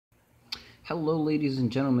Hello, ladies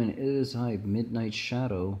and gentlemen. It is I, Midnight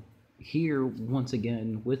Shadow, here once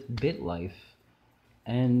again with Bitlife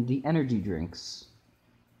and the energy drinks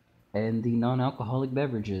and the non-alcoholic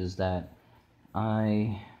beverages that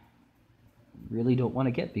I really don't want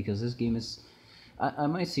to get because this game is. I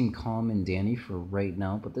might seem calm and dandy for right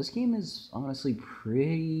now, but this game is honestly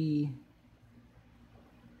pretty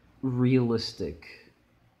realistic.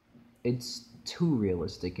 It's too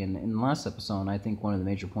realistic, and in the last episode, I think one of the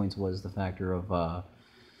major points was the factor of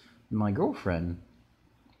my girlfriend,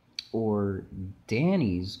 or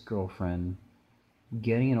Danny's girlfriend,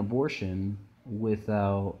 getting an abortion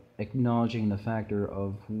without acknowledging the factor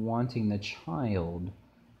of wanting the child,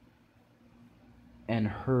 and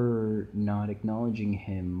her not acknowledging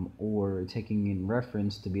him or taking in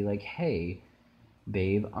reference to be like, hey,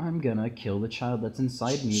 babe, I'm gonna kill the child that's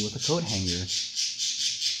inside me with a coat hanger.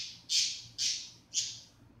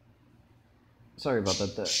 Sorry about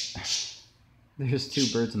that. There's two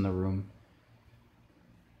birds in the room.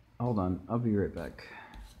 Hold on, I'll be right back.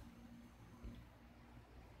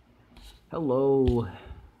 Hello,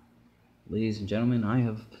 ladies and gentlemen, I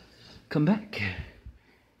have come back.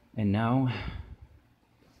 And now,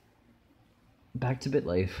 back to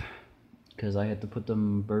Bitlife. Because I had to put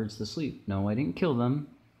them birds to sleep. No, I didn't kill them.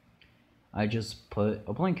 I just put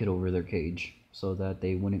a blanket over their cage so that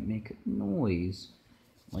they wouldn't make noise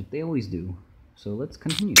like they always do. So let's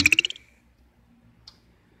continue.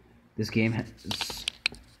 This game has...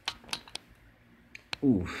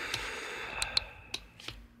 Oof.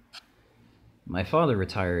 My father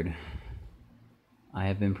retired. I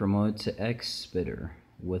have been promoted to ex-spitter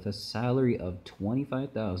with a salary of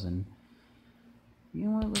 $25,000. You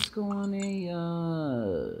know what? Let's go on a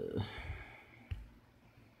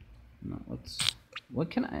no, let's. What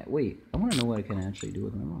can I wait? I want to know what I can actually do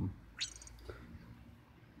with my mom.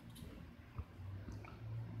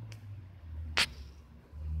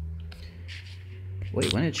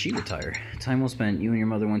 Wait, when did she retire? Time well spent. You and your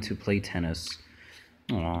mother went to play tennis.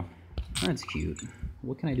 Aw, that's cute.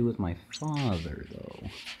 What can I do with my father, though?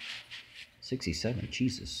 67,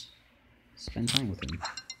 Jesus. Spend time with him.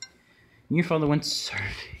 And your father went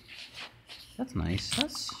surfing. That's nice.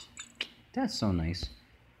 That's so nice.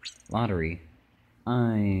 Lottery.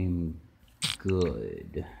 I'm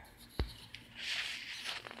good.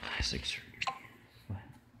 Plastic surgery.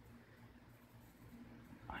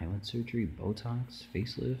 Eyelid surgery, Botox,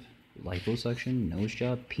 facelift, liposuction, nose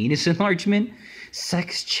job, penis enlargement,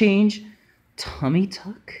 sex change, tummy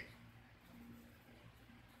tuck.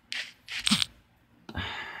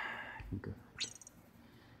 Good.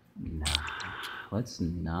 Nah, let's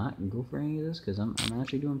not go for any of this because I'm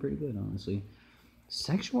actually doing pretty good, honestly.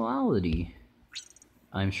 Sexuality.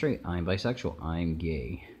 I'm straight. I'm bisexual. I'm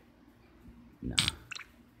gay. Nah.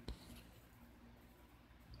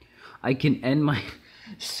 I can end my...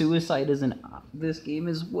 Suicide isn't... This game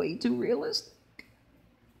is way too realistic.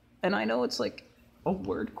 And I know it's like a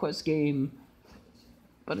word quest game,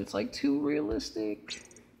 but it's like too realistic.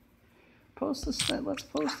 Let's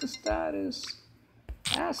post the status.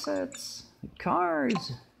 Assets.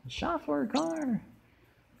 Cars. Shop for a car.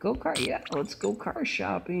 Go car. Yeah, let's go car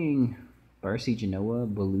shopping. Barcy Genoa,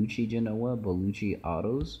 Bellucci Genoa, Bellucci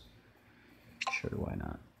Autos. Sure, why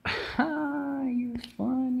not? Ha, you're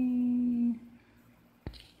funny.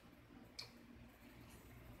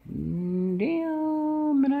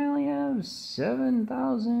 Damn, and I only have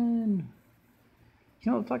 7,000.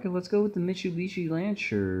 You know what, fuck it, let's go with the Mitsubishi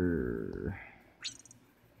Lancer.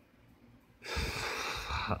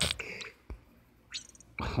 Fuck.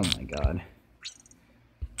 Oh my god.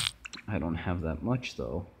 I don't have that much,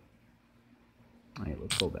 though. Alright,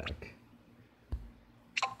 let's go back.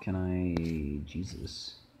 Can I...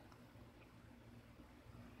 Jesus.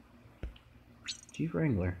 Jeep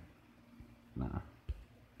Wrangler. Nah.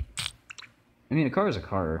 I mean, a car is a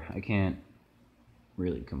car. I can't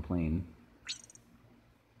really complain.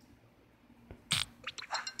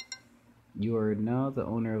 You are now the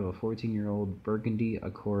owner of a 14-year-old Burgundy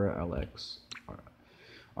Acura LX.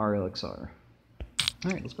 RLXR.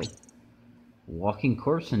 Alright, let's go. Walking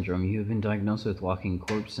corpse syndrome. You have been diagnosed with walking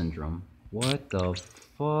corpse syndrome. What the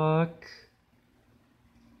fuck?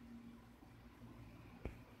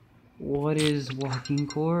 What is walking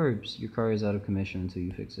corpse? Your car is out of commission until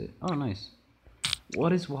you fix it. Oh, nice.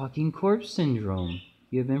 What is walking corpse syndrome?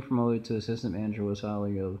 You have been promoted to assistant manager with a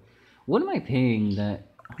salary of... What am I paying that...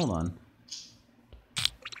 Hold on.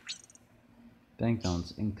 Bank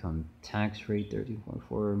balance, income, tax rate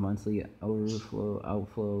 30.4, monthly overflow,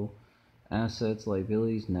 outflow, assets,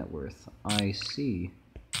 liabilities, net worth. I see.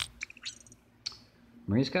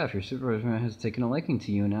 Maria Scott, your supervisor has taken a liking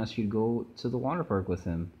to you and asked you to go to the water park with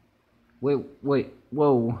him. Wait,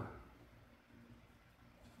 whoa.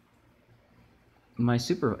 My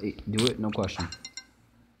super... Do it, no question.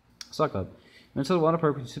 Suck up. And so, what a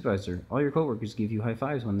perfect supervisor. All your coworkers give you high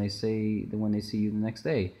fives when they see you the next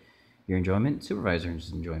day. Your enjoyment,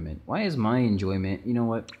 supervisor's enjoyment. Why is my enjoyment? You know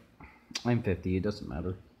what? I'm 50. It doesn't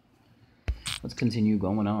matter. Let's continue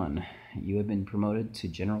going on. You have been promoted to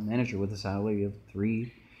general manager with a salary of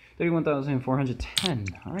 31,410.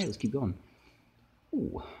 All right, let's keep going.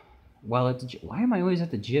 Ooh. While at the why am I always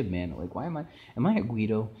at the gym, man? Like, why am I at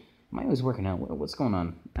Guido? Am I always working out? What's going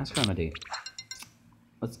on? Ask her on a date.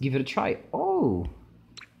 Let's give it a try. Oh,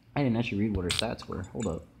 I didn't actually read what her stats were. Hold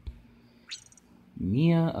up.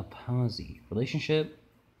 Mia Apazi. Relationship.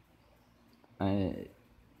 I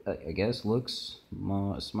guess looks,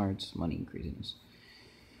 smarts, money, craziness.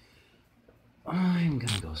 I'm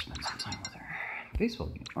gonna go spend some time with her. Baseball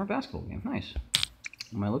game or basketball game. Nice.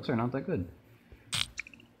 My looks are not that good.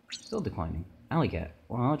 Still declining. Alley cat.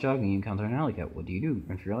 While out jogging, you encounter an alley cat. What do you do?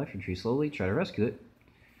 Run for your life, retreat slowly, try to rescue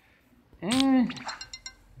it.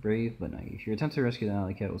 Brave but naive. Your attempt to rescue the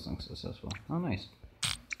alley cat was unsuccessful. Oh, nice.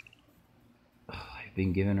 Oh, I've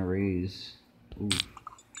been given a raise. Ooh.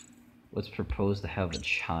 Let's propose to have a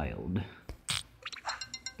child.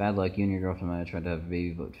 Bad luck, you and your girlfriend might have tried to have a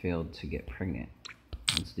baby but failed to get pregnant.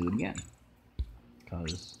 Let's do it again.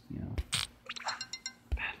 Cause, you know,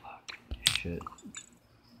 bad luck. Shit.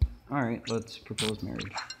 Alright, let's propose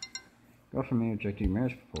marriage. Girlfriend may reject your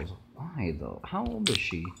marriage proposal. Why, though? How old is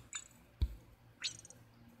she?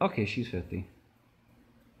 Okay, she's 50.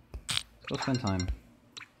 Let's go spend time.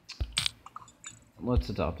 Let's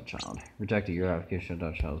adopt a child. Rejected. Your application to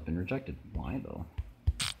adopt a child has been rejected. Why, though?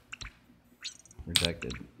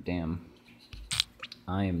 Rejected. Damn.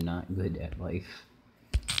 I am not good at life.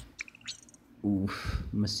 Oof.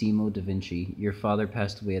 Massimo da Vinci. Your father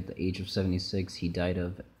passed away at the age of 76. He died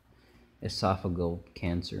of esophageal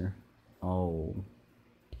cancer. Oh.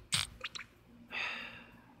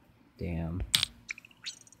 Damn.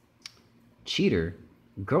 Cheater.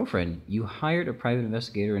 Girlfriend. You hired a private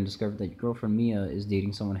investigator and discovered that your girlfriend Mia is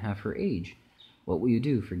dating someone half her age. What will you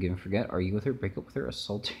do? Forgive and forget? Argue with her? Break up with her?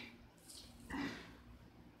 Assault her?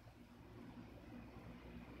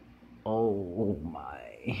 Oh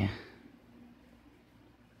my.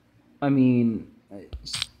 I mean,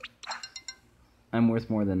 I'm worth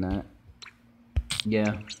more than that.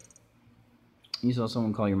 Yeah. You saw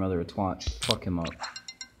someone call your mother a twat. Fuck him up.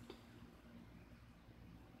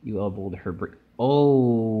 You elbowed her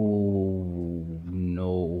oh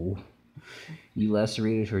no. You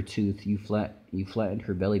lacerated her tooth. You flattened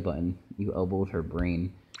her belly button. You elbowed her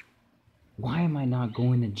brain. Why am I not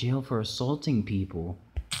going to jail for assaulting people?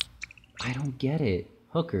 I don't get it.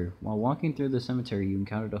 Hooker. While walking through the cemetery, you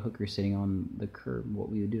encountered a hooker sitting on the curb. What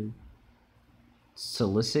will you do?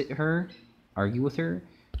 Solicit her? Argue with her?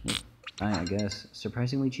 I guess.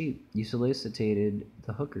 Surprisingly cheap. You solicited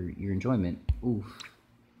the hooker. Your enjoyment. Oof.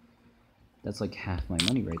 That's like half my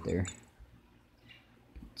money right there.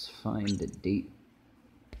 Let's find a date.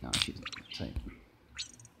 No, she's not tight.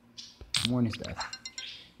 Mourn his death.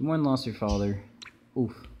 You mourn lost your father.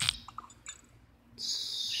 Oof.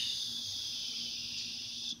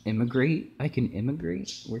 Immigrate? I can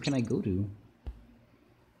immigrate? Where can I go to?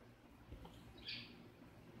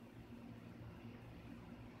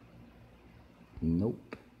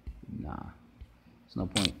 Nope. Nah. There's no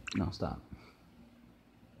point. No, stop.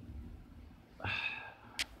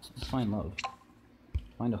 Let's find love.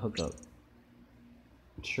 Find a hookup.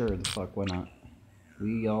 Sure, the fuck, why not?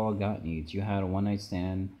 We all got needs. You had a one-night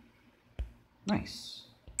stand. Nice.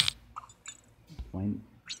 Find...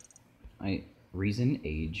 Reason,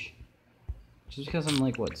 age. Just because I'm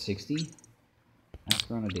like, what, 60? Ask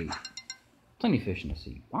her on a date. Plenty of fish in the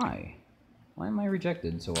sea. Why? Why am I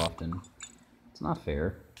rejected so often? It's not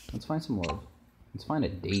fair. Let's find some love. Let's find a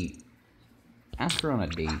date. Ask her on a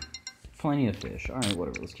date. Plenty of fish. Alright,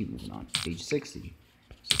 whatever. Let's keep moving on. Age 60.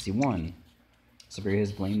 61. Siberia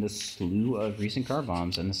has blamed a slew of recent car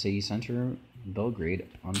bombs in the city center, Belgrade,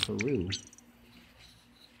 on Peru.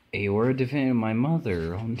 Aora defended my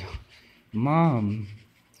mother. Oh no. Mom.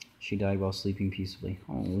 She died while sleeping peacefully.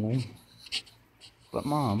 Oh. But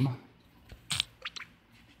Mom.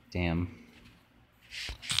 Damn.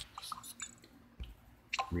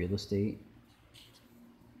 Real estate.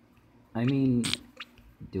 I mean,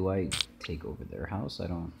 do I take over their house? I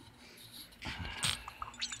don't.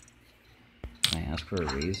 Can I ask for a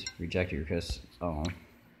raise? Reject your request. Oh.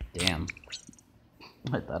 Damn.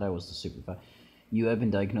 I thought I was the super. You have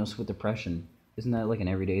been diagnosed with depression. Isn't that like an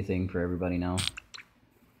everyday thing for everybody now?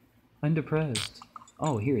 I'm depressed.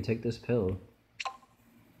 Oh, here, take this pill.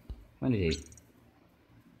 Find a date.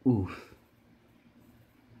 Oof.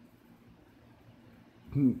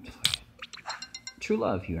 True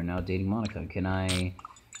love, you are now dating Monica. Can I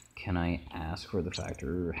ask for the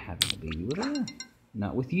factor having a baby with her?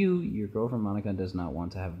 Not with you. Your girlfriend Monica does not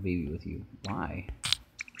want to have a baby with you. Why?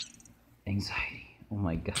 Anxiety. Oh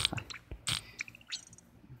my god.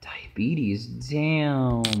 Diabetes.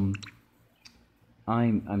 Damn.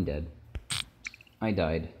 I'm dead. I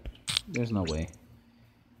died. There's no way.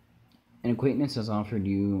 An acquaintance has offered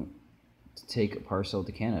you to take a parcel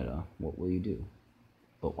to Canada. What will you do?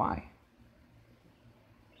 But why?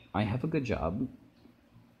 I have a good job.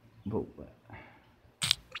 But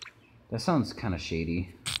that sounds kind of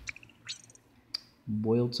shady.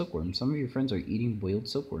 Boiled silkworms. Some of your friends are eating boiled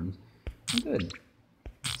silkworms. Good.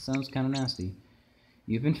 Sounds kind of nasty.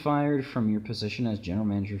 You've been fired from your position as general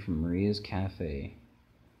manager for Maria's Cafe.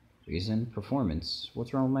 Reason? Performance.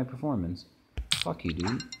 What's wrong with my performance? Fuck you,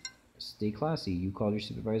 dude. Stay classy. You called your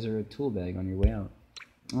supervisor a tool bag on your way out.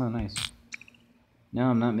 Oh, nice. Now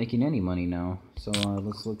I'm not making any money now, so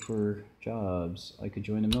let's look for jobs. I could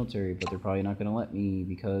join the military, but they're probably not gonna let me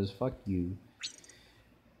because fuck you.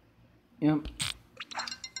 Yep.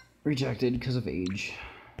 Rejected because of age.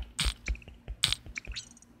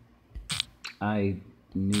 I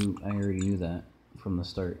already knew that from the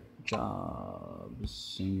start. Jobs.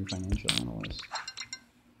 Senior financial analyst.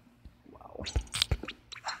 Wow.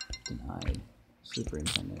 Denied.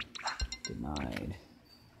 Superintendent. Denied.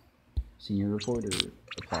 Senior reporter.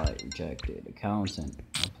 Apply. Rejected. Accountant.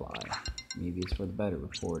 Apply. Maybe it's for the better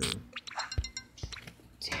reporter.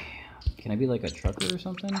 Damn. Can I be like a trucker or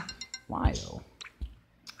something? Why though?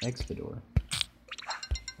 Expedor.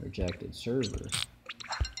 Rejected. Server.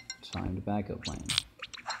 Timed backup plan.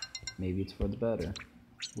 Maybe it's for the better.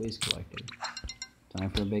 Waste collector.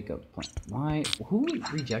 Time for a backup plan. Why? Who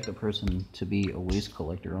would reject a person to be a waste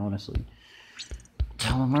collector, honestly?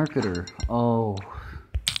 Telemarketer. Oh.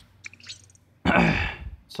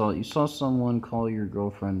 So you saw someone call your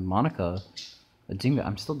girlfriend Monica.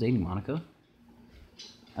 I'm still dating Monica?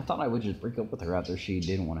 I thought I would just break up with her after she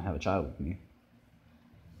didn't want to have a child with me.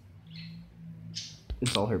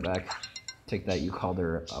 It's all her back. Take that, you called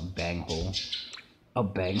her a banghole. A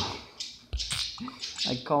bang.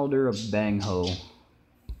 I called her a bangho.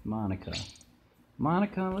 Monica.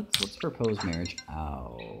 Monica, let's propose marriage.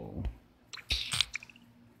 Ow.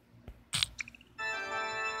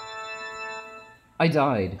 I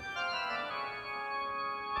died.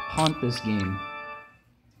 Haunt this game.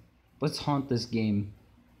 Let's haunt this game.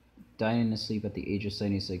 Died in his sleep at the age of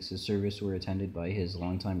 76. His service were attended by his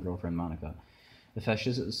longtime girlfriend Monica. The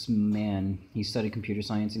fascist man, he studied computer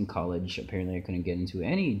science in college. Apparently I couldn't get into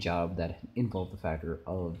any job that involved the factor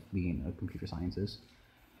of being a computer scientist.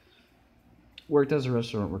 Worked as a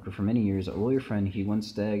restaurant worker for many years. A lawyer friend, he once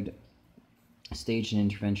staged an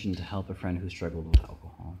intervention to help a friend who struggled with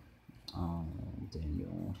alcohol. Oh,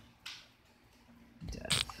 Daniel.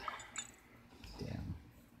 Death. Damn.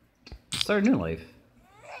 Start a new life.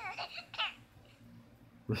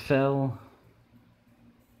 Rafael.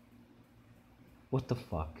 What the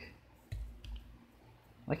fuck?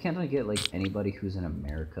 Why can't I get, like, anybody who's in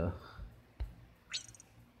America?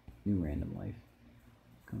 New random life.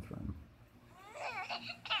 Confirm.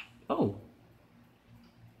 Oh!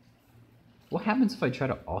 What happens if I try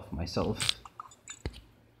to off myself?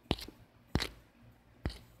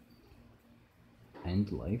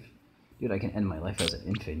 End life? Dude, I can end my life as an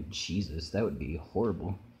infant. Jesus, that would be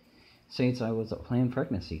horrible. Since I was a planned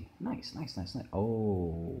pregnancy. Nice, nice, nice, nice.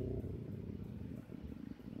 Oh...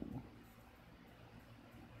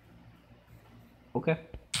 Okay.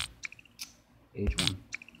 Age 1.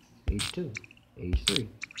 Age 2. Age 3.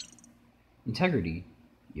 Integrity.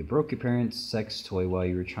 You broke your parents' sex toy while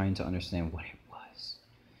you were trying to understand what it was.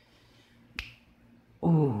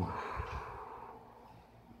 Ooh.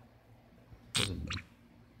 Wasn't me.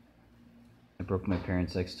 I broke my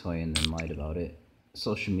parents' sex toy and then lied about it.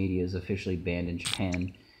 Social media is officially banned in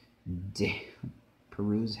Japan. Damn.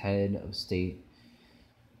 Peru's head of state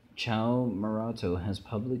Chao Marato has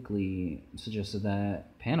publicly suggested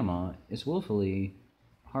that Panama is willfully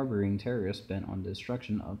harboring terrorists bent on the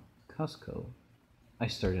destruction of Cusco. I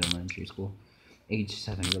started elementary school. Age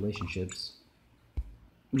 7 relationships.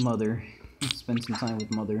 Mother. Spend some time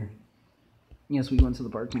with mother. Yes, we went to the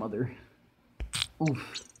park, mother.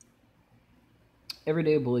 Oof.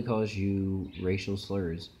 Everyday bully calls you racial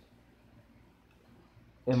slurs.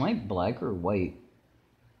 Am I black or white?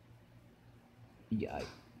 Yeah,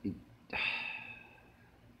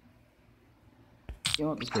 you know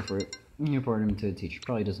what, let's go for it. You report him to a teacher.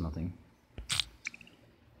 Probably does nothing.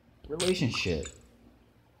 Relationship.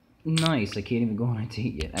 Nice, I can't even go on a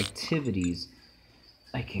date yet. Activities.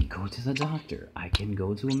 I can go to the doctor. I can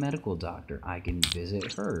go to a medical doctor. I can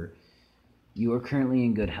visit her. You are currently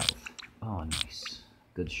in good health. Oh, nice.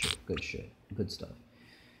 Good shit. Good shit. Good stuff.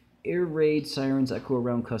 Air raid sirens echo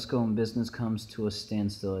around Cusco and business comes to a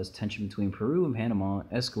standstill as tension between Peru and Panama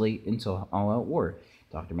escalate into all-out war.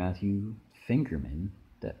 Dr. Matthew Fingerman.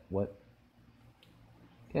 What?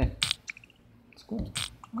 Okay. School.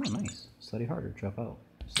 Oh, nice. Study harder. Drop out.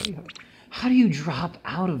 Study harder. How do you drop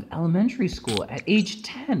out of elementary school at age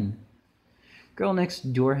 10? Girl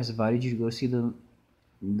next door has invited you to go see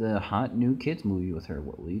the hot new kids movie with her.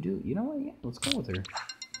 What will you do? You know what? Yeah, let's go with her.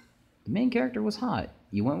 The main character was hot.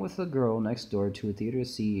 You went with the girl next door to a theater to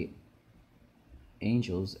see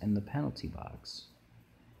Angels in the Penalty Box.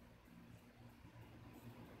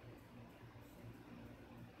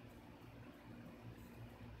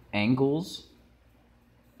 Angles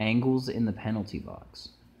in the Penalty Box.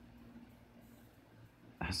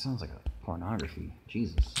 That sounds like a pornography.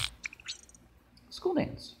 Jesus. School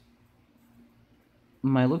dance.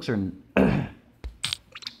 My looks are...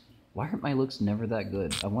 Why aren't my looks never that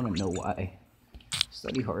good? I want to know why.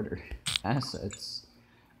 Study harder. Assets.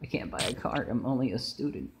 I can't buy a car. I'm only a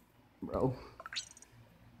student, bro.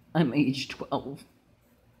 I'm age 12.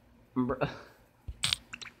 Bruh.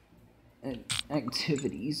 And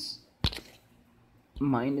activities.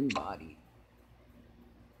 Mind and body.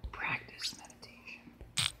 Practice meditation.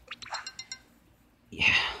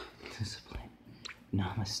 Yeah. Discipline.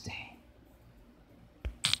 Namaste.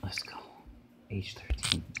 Let's go. Age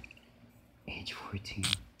 13. Age 14.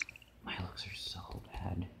 My looks are so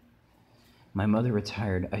bad. My mother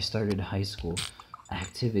retired. I started high school.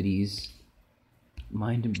 Activities.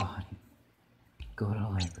 Mind and body. Go to the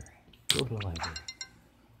library. Go to the library.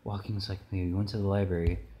 Walking encyclopedia. We went to the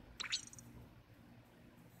library.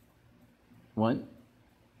 What?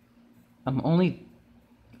 I'm only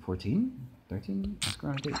 14? 13? Ask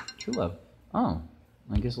around a date. True love. Oh.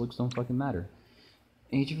 I guess looks don't fucking matter.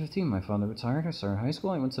 Age of 15, my father retired. I started high school.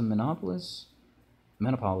 I went to Menopolis,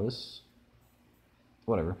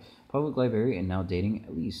 whatever, public library, and now dating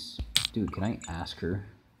Elise. Dude, can I ask her?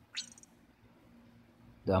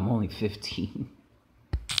 I'm only 15.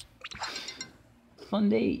 Fun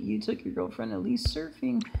date. You took your girlfriend Elise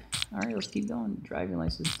surfing. Alright, let's keep going. Driving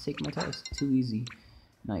license. Take my test. Too easy.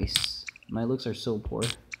 Nice. My looks are so poor.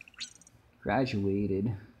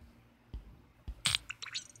 Graduated.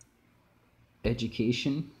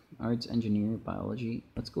 Education, arts, engineer, biology.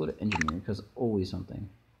 Let's go to engineer because always something.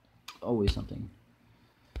 Always something.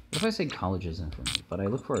 What if I say college isn't for me, but I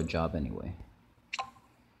look for a job anyway?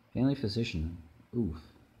 Family physician. Oof.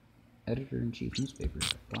 Editor-in-chief newspaper.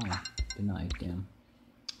 Apply. Denied. Damn.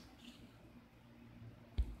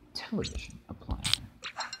 Television. Apply.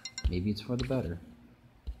 Maybe it's for the better.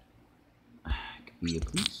 Could be a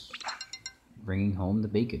police. Bringing home the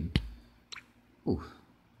bacon. Oof.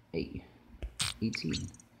 Hey. 18.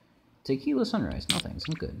 Tequila sunrise. No thanks.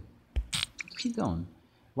 I'm good. Let's keep going.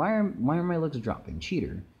 Why are my looks dropping?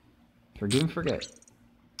 Cheater. Forgive and forget.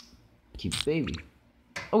 Keep the baby.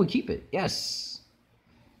 Oh, we keep it. Yes.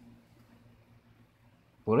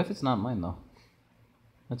 What if it's not mine though?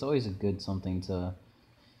 That's always a good something to.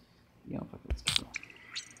 You know. Let's keep going.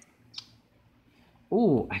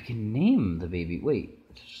 Oh, I can name the baby. Wait,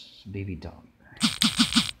 baby dog.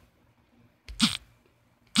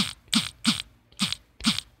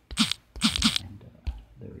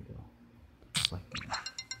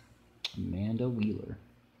 Amanda Wheeler.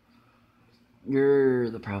 You're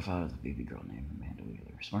the profile of the baby girl named Amanda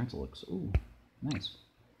Wheeler. Smart looks. Ooh, nice.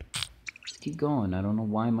 Let's keep going. I don't know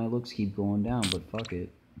why my looks keep going down, but fuck it.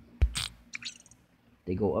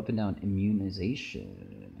 They go up and down.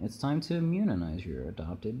 Immunization. It's time to immunize your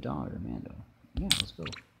adopted daughter, Amanda. Yeah, let's go.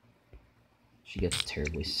 She gets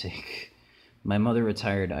terribly sick. My mother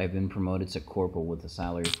retired. I've been promoted to corporal with a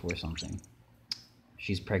salary for something.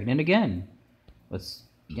 She's pregnant again. Let's...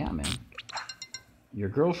 Yeah, man. Your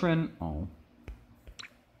girlfriend... Oh.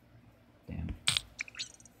 Damn.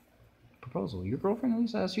 Proposal. Your girlfriend at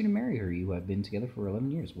least asked you to marry her. You have been together for 11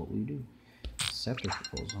 years. What will you do? Accept her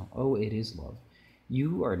proposal. Oh, it is love.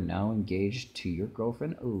 You are now engaged to your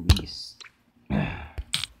girlfriend, Elise.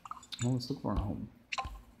 Well, let's look for a home.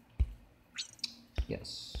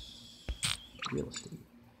 Yes. Real estate.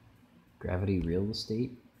 Gravity real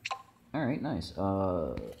estate. Alright, nice.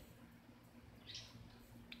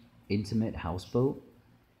 Intimate houseboat?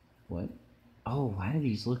 What? Oh, why do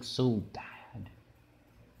these look so bad?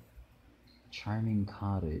 Charming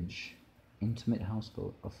cottage. Intimate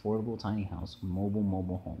houseboat. Affordable tiny house.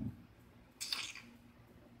 Mobile home.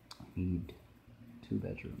 I need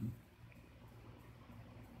 2-bedroom.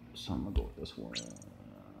 So I'm gonna go with this one.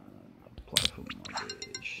 Apply for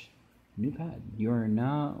mortgage. New pad. You are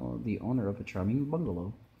now the owner of a charming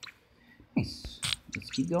bungalow. Nice.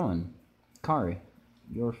 Let's keep going. Car.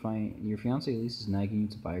 Your fiance Elise is nagging you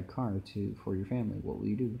to buy a car for your family. What will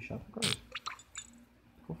you do? Shop for cars.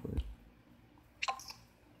 Go for it.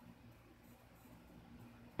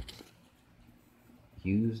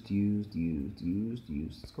 Used.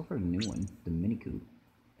 Let's go for a new one. The Mini Coupe.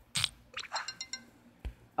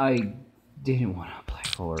 I didn't want to apply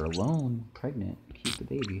for a loan. Pregnant. Keep the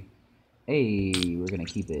baby. Hey, we're gonna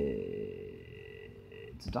keep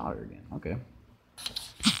it. It's a daughter again. Okay.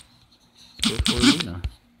 Go for Luna.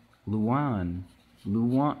 Luan.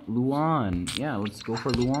 Yeah, let's go for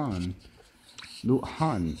Luan. I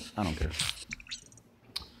don't care.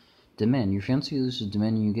 Demand. Your fiancé is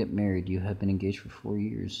demanding you get married. You have been engaged for 4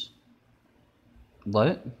 years.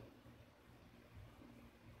 What?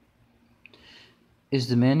 Is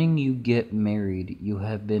demanding you get married. You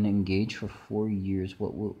have been engaged for 4 years.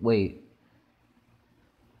 Wait.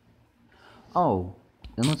 Oh,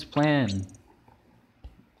 then let's plan.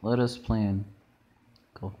 Let us plan.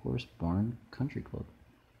 Golf course, barn, country club.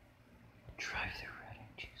 Drive-through Reading,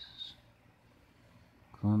 Jesus.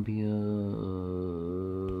 Columbia.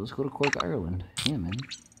 Let's go to Cork, Ireland. Yeah, man.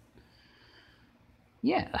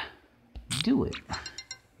 Yeah, do it.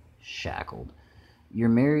 Shackled. You're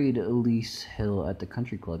married Elise Hill at the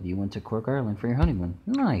country club. You went to Cork, Ireland for your honeymoon.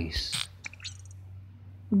 Nice.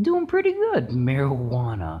 Doing pretty good.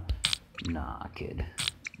 Marijuana. Nah, kid.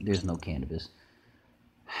 There's no cannabis.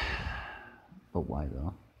 But why,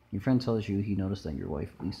 though? Your friend tells you he noticed that your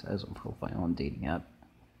wife Lisa has a profile on dating app.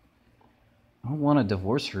 I don't want to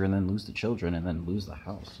divorce her and then lose the children and then lose the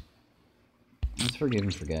house. Let's forgive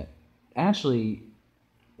and forget. Actually,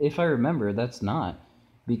 if I remember, that's not.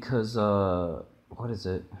 Because, what is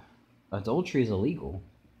it? Adultery is illegal.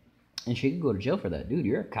 And she could go to jail for that. Dude,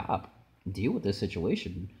 you're a cop. Deal with this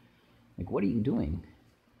situation. Like, what are you doing?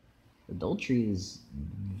 Adultery is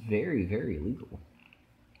very, very illegal.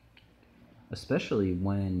 Especially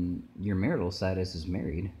when your marital status is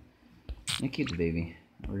married. Yeah, keep the baby.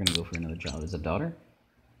 We're gonna go for another child. Is it a daughter?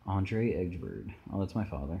 Andre Edgebird. Oh, that's my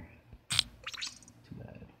father. Too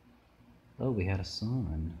bad. Oh, we had a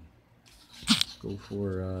son. Let's go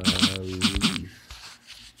for Leaf.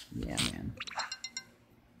 Yeah, man.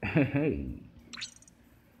 Hey.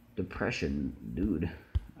 Depression, dude.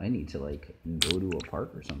 I need to like go to a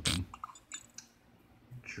park or something.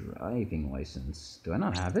 Driving license. Do I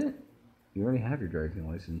not have it? You already have your driving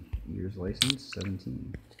license. Year's license,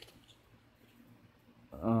 17.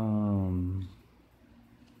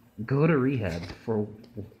 Go to rehab for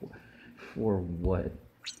what?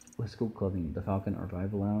 Let's go clubbing. The Falcon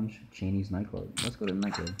Revival Lounge, Cheney's nightclub. Let's go to the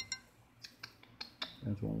nightclub.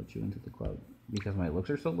 That's won't let you into the club because my looks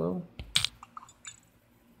are so low.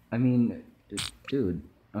 I mean, dude,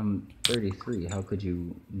 I'm 33. How could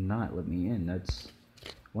you not let me in? That's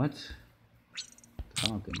what? The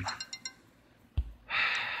Falcon.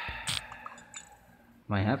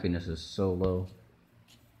 My happiness is so low.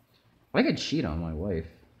 I could cheat on my wife.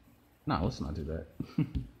 No, let's not do that.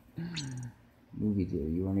 Movie theater.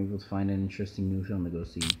 You weren't able to find an interesting new film to go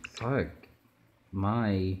see. Fuck. Go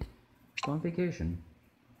on vacation.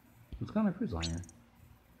 Let's go on a cruise liner.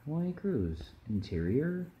 Hawaii cruise.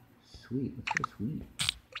 Interior? Sweet. Let's go sweet.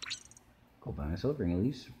 Go by myself. Bring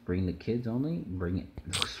Elise. Bring the kids only. Bring it.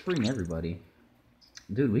 Let's bring everybody.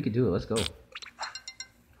 Dude, we could do it. Let's go.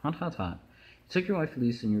 Hot. Took your wife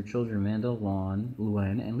Elise and your children Amanda, Luan,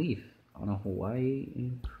 and Leaf on a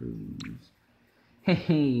Hawaii cruise.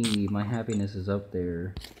 Hey, my happiness is up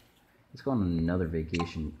there. Let's go on another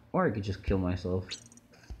vacation. Or I could just kill myself.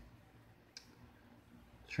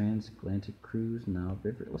 Transatlantic cruise, now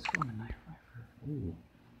river. Let's go on a night river. Ooh.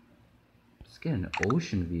 Let's get an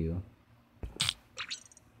ocean view.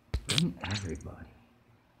 Bring everybody.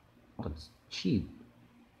 Oh, it's cheap.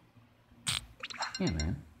 Yeah,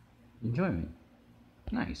 man. Enjoyment.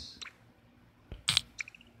 Nice.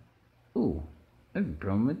 Ooh, I've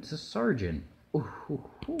promoted to sergeant. Ooh.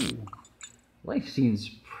 Life seems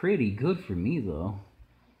pretty good for me, though.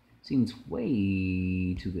 Seems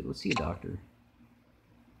way too good. Let's see a doctor.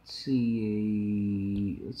 Let's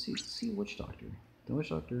see a witch doctor. The witch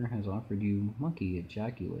doctor has offered you monkey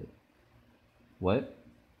ejaculate. What?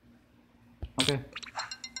 Okay.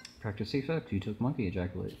 Practice safe sex. You took monkey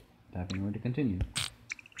ejaculate. Tapping where to continue.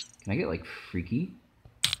 Can I get like freaky?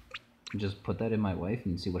 Just put that in my wife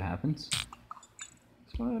and see what happens?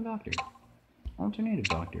 Let's go to a doctor. Alternative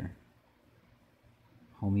doctor.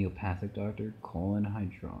 Homeopathic doctor. Colon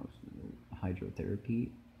hydrotherapy.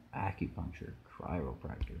 Acupuncture.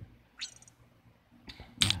 Chiropractor.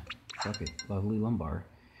 Yeah, fuck it. Lovely lumbar.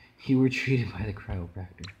 You were treated by the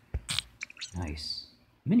chiropractor. Nice.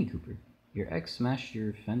 Mini Cooper. Your ex smashed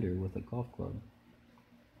your fender with a golf club.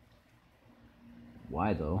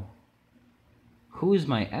 Why though? Who is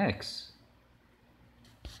my ex?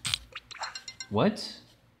 What?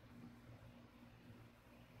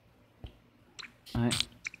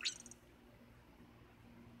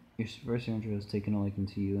 Your supervisor has taken a liking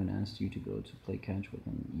to you and asked you to go to play catch with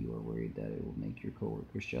him. You are worried that it will make your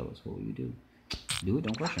coworkers jealous. What will you do? Do it,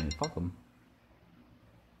 don't question it. Fuck them.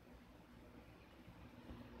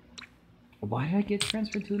 Why did I get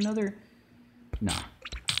transferred to another? Nah.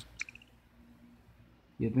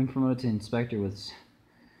 You have been promoted to inspector with...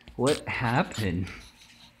 What happened?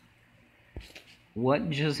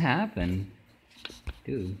 What just happened?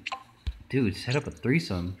 Dude, set up a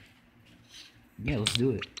threesome. Yeah, let's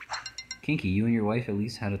do it. Kinky, you and your wife at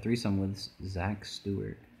least had a threesome with Zach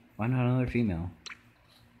Stewart. Why not another female?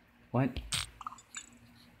 What?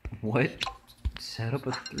 What? Set up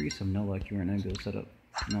a threesome. No luck. You weren't gonna go set up.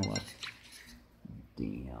 No luck.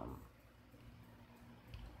 Damn.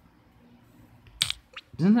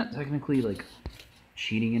 Isn't that technically like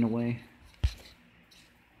cheating in a way?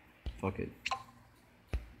 Fuck it.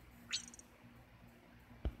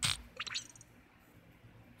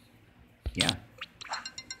 Yeah.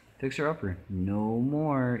 Fixer upper. No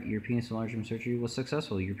more. Your penis enlargement surgery was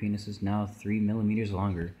successful. Your penis is now 3 millimeters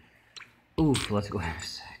longer. Oof, let's go have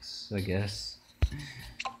sex, I guess.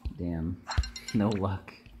 Damn. No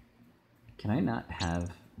luck. Can I not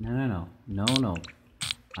have... No.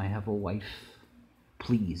 I have a wife.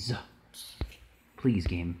 Please. Please,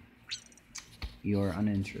 game. You're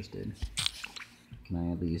uninterested. Can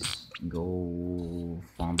I at least go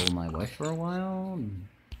fondle my wife for a while?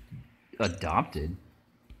 Adopted?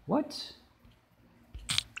 What?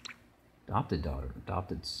 Adopted daughter.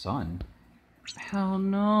 Adopted son? Hell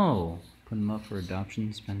no. Put him up for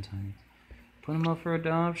adoption, spend time. Put him up for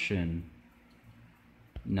adoption.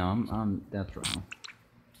 No, that's wrong.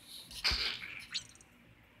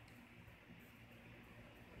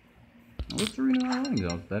 Let's renew our wedding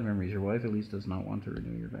vows. Bad memories. Your wife at least does not want to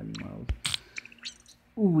renew your wedding vows.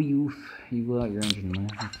 Ooh, you blew out your engine, man.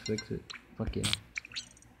 Let's fix it. Fuck yeah.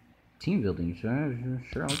 Team building.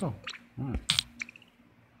 Sure, I'll go. Alright.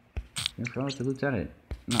 You're promoted to lieutenant.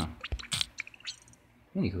 No.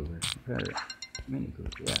 Mini Cooper. Repair it. Mini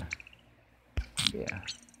Cooper, yeah.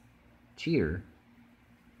 Cheater.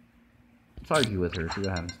 Let's argue with her, see what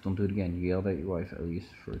happens. Don't do it again. You yelled at your wife at least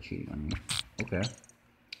for cheating on me. Okay.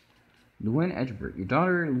 Llewyn Edgebert. Your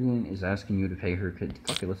daughter Llewyn is asking you to pay her kid.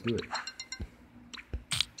 Fuck it, let's do it.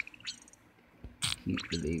 Keep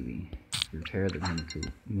the baby. Repair the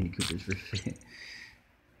Mini Coopers for fit.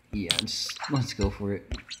 Yeah, let's go for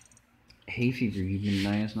it. Hay fever. You've been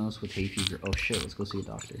diagnosed with hay fever. Oh shit, let's go see a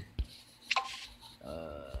doctor.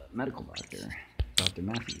 Medical doctor. Dr.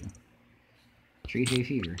 Matthew. Treat hay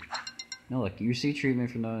fever. No, look, you receive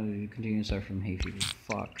treatment for the continuing suffer from hay fever.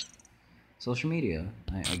 Fuck. Social media,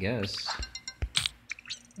 I guess.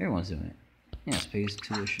 Everyone's doing it. Yes, pays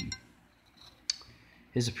tuition.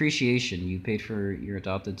 His appreciation, you paid for your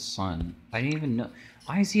adopted son. I didn't even know.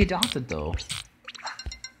 Why is he adopted, though?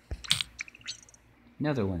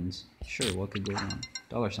 Netherlands. Sure, what could go wrong?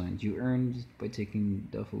 $. You earned by taking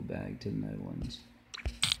duffel bag to the Netherlands.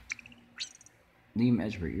 Liam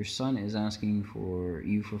Edgebert, your son is asking for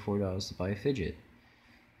you for $4 to buy a fidget.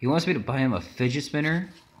 He wants me to buy him a fidget spinner?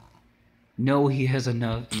 No, he has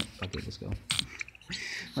enough. Okay, let's go.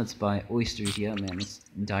 Let's buy oysters. Yeah, man, it's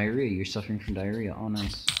diarrhea. You're suffering from diarrhea. Oh,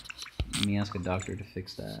 nice. Let me ask a doctor to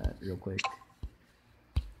fix that real quick.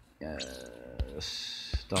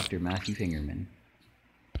 Dr. Matthew Fingerman.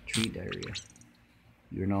 Treat diarrhea.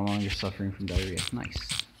 You're no longer suffering from diarrhea.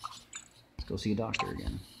 Nice. Let's go see a doctor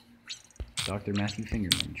again. Dr. Matthew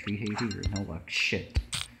Fingerman. Treat hay fever. No luck. Shit.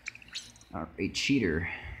 Alright, cheater.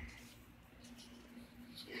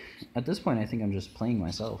 At this point, I think I'm just playing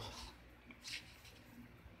myself.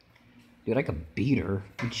 Dude, I could beat her.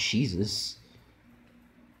 Jesus.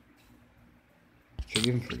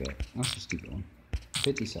 Forgive and forget. Let's just keep going.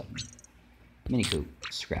 57. Mini Coupe.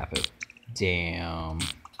 Scrap it. Damn.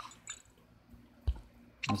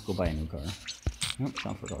 Let's go buy a new car. Nope,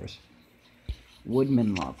 not for cars.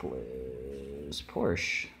 Woodman Lawless.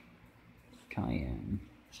 Porsche Cayenne.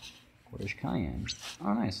 Porsche Cayenne.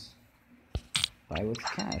 Oh, nice. Buy with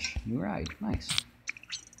cash. New ride. Nice.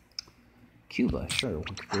 Cuba. Sure.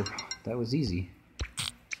 What could go wrong? That was easy.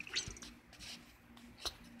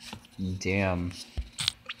 Damn.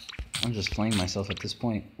 I'm just playing myself at this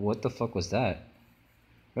point. What the fuck was that?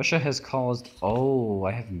 Russia has caused... Oh,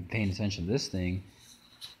 I haven't been paying attention to this thing.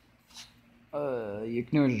 You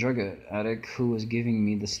ignored a drug addict who was giving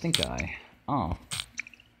me the stink eye. Oh.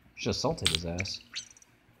 Just assaulted his ass.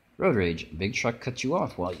 Road rage. Big truck cut you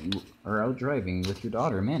off while you are out driving with your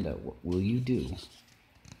daughter, Amanda. What will you do?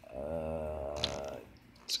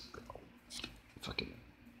 Fucking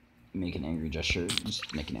make an angry gesture.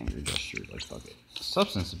 Just make an angry gesture. Like, fuck it.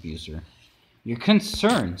 Substance abuser. Your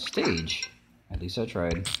concern. Stage. At least I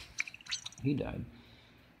tried. He died.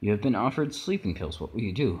 You have been offered sleeping pills. What will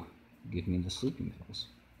you do? Give me the sleeping pills.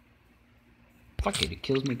 Fuck it. It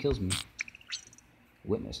kills me, kills me.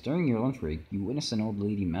 Witness. During your lunch break, you witnessed an old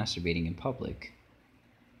lady masturbating in public.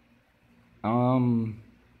 I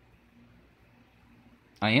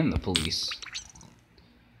am the police.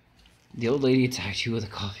 The old lady attacked you with a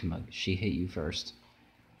coffee mug. She hit you first.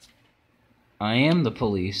 I am the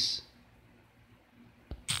police.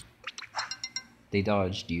 They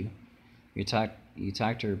dodged you. You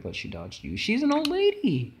attacked her, but she dodged you. She's an old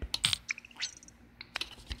lady!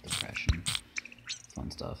 Depression. Fun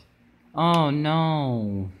stuff. Oh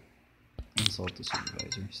no! Insult the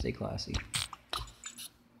supervisor. Stay classy.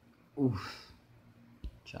 Oof.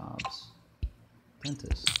 Jobs.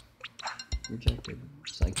 Dentist. Rejected.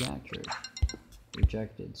 Psychiatric.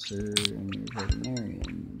 Rejected. Sir and your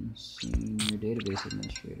veterinarian. Senior database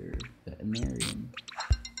administrator. Veterinarian.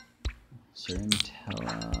 Sir and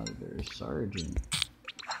teleauditor. Sergeant.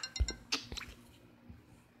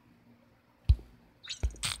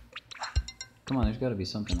 Come on, there's gotta be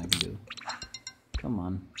something I can do. Come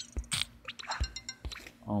on.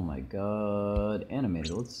 Oh my god.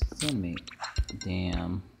 Animated. Let's animate.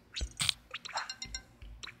 Damn.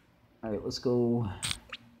 Alright, let's go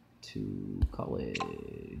to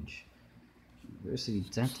college. University,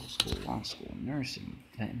 dental school, law school, nursing,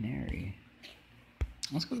 veterinary.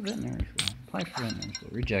 Let's go to veterinary school. Apply for veterinary school.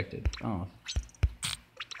 Rejected. Oh.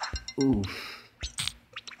 Oof.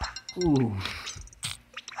 Oof.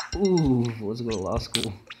 Ooh, let's go to law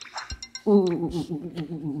school.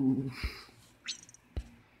 Ooh.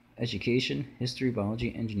 Education, history,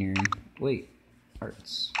 biology, engineering. Wait,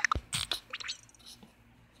 arts.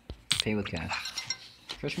 Pay with cash.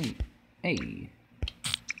 Freshman. Hey.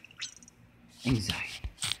 Anxiety.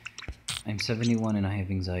 I'm 71 and I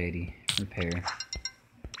have anxiety. Repair.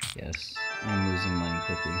 Yes, I'm losing money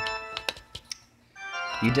quickly.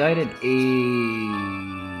 You died at age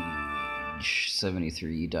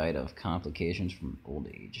 73. You died of complications from old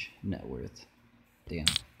age. Net worth. Damn.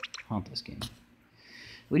 Haunt this game.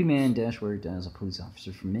 Woody Man Dash worked as a police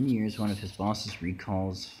officer for many years. One of his bosses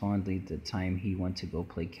recalls fondly the time he went to go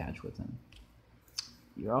play catch with him.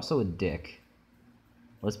 You're also a dick.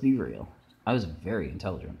 Let's be real. I was very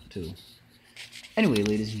intelligent, too. Anyway,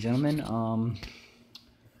 ladies and gentlemen,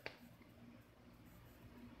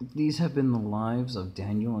 these have been the lives of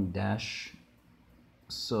Daniel and Dash.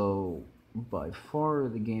 So, by far,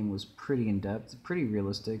 the game was pretty in-depth, pretty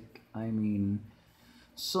realistic. I mean,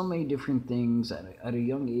 so many different things. At a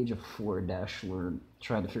young age of 4, Dash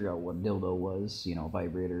tried to figure out what dildo was, you know,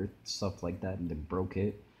 vibrator, stuff like that, and then broke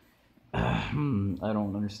it. I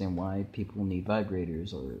don't understand why people need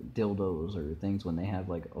vibrators or dildos or things when they have,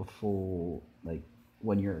 like, a full, like,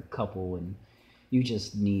 when you're a couple and you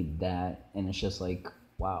just need that, and it's just like,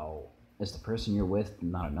 wow, is the person you're with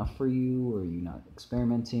not enough for you, or are you not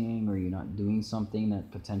experimenting, or are you not doing something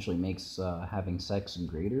that potentially makes having sex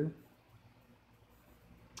greater?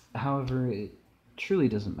 However, it truly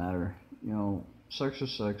doesn't matter. You know, sex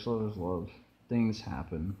is sex, love is love. Things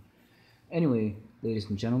happen. Anyway, ladies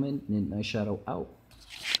and gentlemen, Midnight Shadow out.